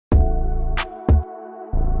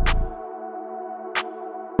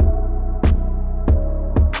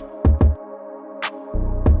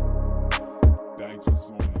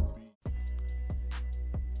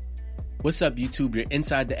What's up, YouTube? You're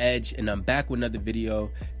Inside the Edge, and I'm back with another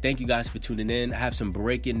video. Thank you guys for tuning in. I have some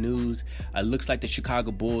breaking news. It looks like the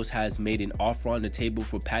Chicago Bulls has made an offer on the table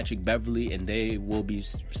for Patrick Beverley, and they will be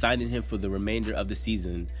signing him for the remainder of the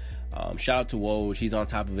season. Shout out to Woj. He's on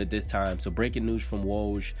top of it this time. So breaking news from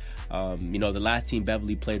Woj. The last team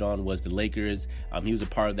Beverley played on was the Lakers. He was a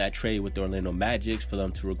part of that trade with the Orlando Magic for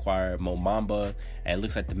them to acquire Mo Bamba. And it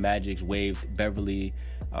looks like the Magic waived Beverley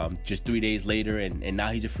just 3 days later. And now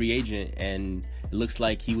he's a free agent. And it looks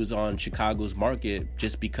like he was on Chicago's market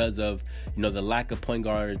just because of, the lack of point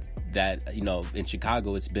guards that, in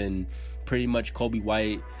Chicago. It's been pretty much Kobe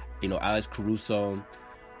White, Alex Caruso.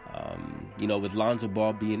 With Lonzo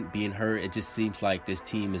Ball being hurt, it just seems like this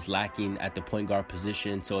team is lacking at the point guard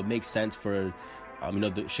position. So it makes sense for,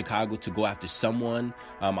 the Chicago to go after someone.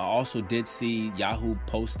 I also did see Yahoo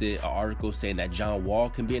posted an article saying that John Wall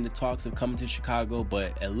can be in the talks of coming to Chicago,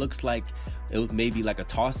 but it looks like it was maybe like a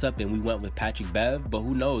toss-up and we went with Patrick Bev. But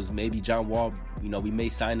who knows? Maybe John Wall, we may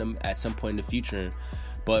sign him at some point in the future.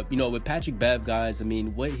 But, with Patrick Bev, guys,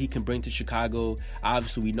 what he can bring to Chicago,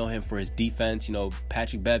 obviously we know him for his defense.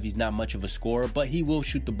 Patrick Bev, he's not much of a scorer, but he will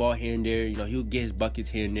shoot the ball here and there. He'll get his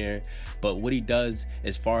buckets here and there. But what he does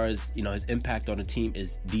as far as, his impact on the team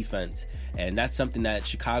is defense. And that's something that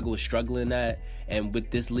Chicago is struggling at. And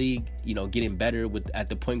with this league, getting better at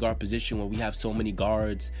the point guard position when we have so many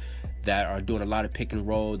guards that are doing a lot of pick and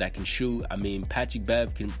roll that can shoot. Patrick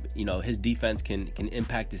Bev can, his defense can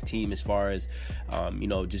impact his team as far as,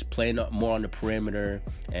 just playing more on the perimeter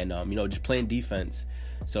and, just playing defense.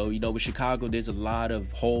 So, with Chicago, there's a lot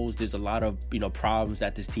of holes. There's a lot of, problems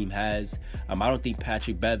that this team has. I don't think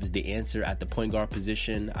Patrick Bev is the answer at the point guard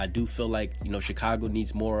position. I do feel like, Chicago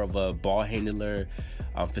needs more of a ball handler,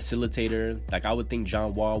 facilitator. Like, I would think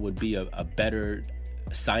John Wall would be a better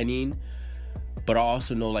signing. But I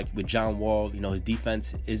also know, like, with John Wall, his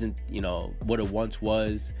defense isn't, what it once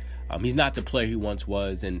was. He's not the player he once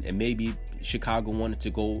was. And maybe Chicago wanted to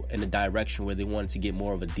go in a direction where they wanted to get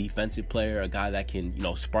more of a defensive player, a guy that can,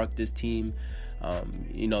 spark this team,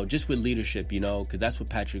 just with leadership, because that's what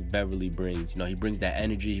Patrick Beverley brings. He brings that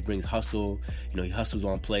energy. He brings hustle. He hustles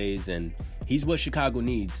on plays. And he's what Chicago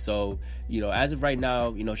needs. So, as of right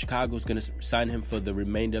now, Chicago's going to sign him for the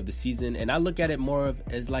remainder of the season. And I look at it more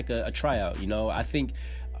as like a tryout. I think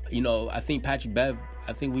Patrick Bev,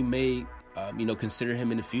 we may, consider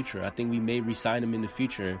him in the future. I think we may re-sign him in the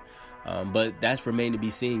future. But that's remained to be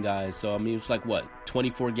seen, guys. So, it's like,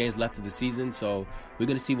 24 games left of the season. So we're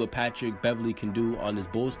going to see what Patrick Beverley can do on this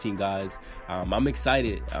Bulls team, guys. I'm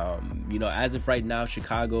excited. As of right now,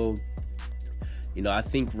 Chicago, I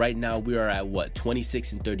think right now we are at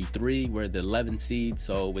 26-33. We're the 11th seed.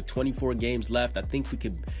 So with 24 games left, I think we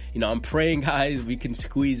could, I'm praying, guys, we can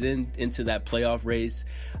squeeze into that playoff race.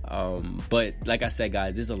 But like I said,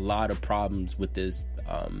 guys, there's a lot of problems with this,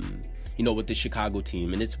 with the Chicago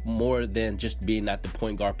team. And it's more than just being at the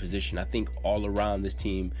point guard position. I think all around this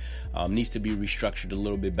team needs to be restructured a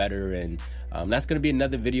little bit better. And that's going to be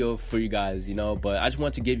another video for you guys, But I just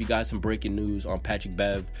want to give you guys some breaking news on Patrick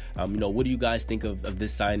Bev. What do you guys think of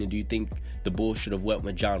this signing? Do you think the Bulls should have went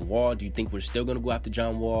with John Wall? Do you think we're still going to go after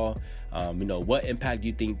John Wall? What impact do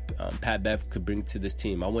you think Pat Bev could bring to this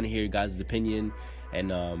team? I want to hear you guys' opinion.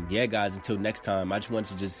 And yeah, guys, until next time, I just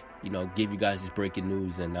wanted to just, give you guys this breaking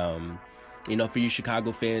news. And, for you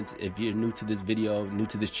Chicago fans, if you're new to this video, new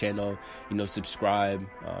to this channel, subscribe.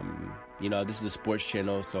 This is a sports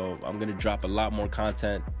channel, so I'm going to drop a lot more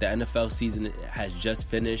content. The NFL season has just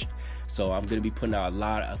finished, so I'm going to be putting out a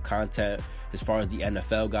lot of content as far as the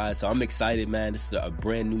NFL, guys. So I'm excited, man. This is a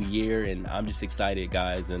brand new year, and I'm just excited,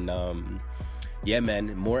 guys. And, yeah,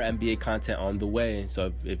 man, more NBA content on the way.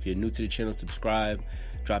 So if you're new to the channel, subscribe,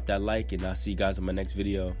 drop that like, and I'll see you guys on my next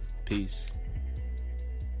video. Peace.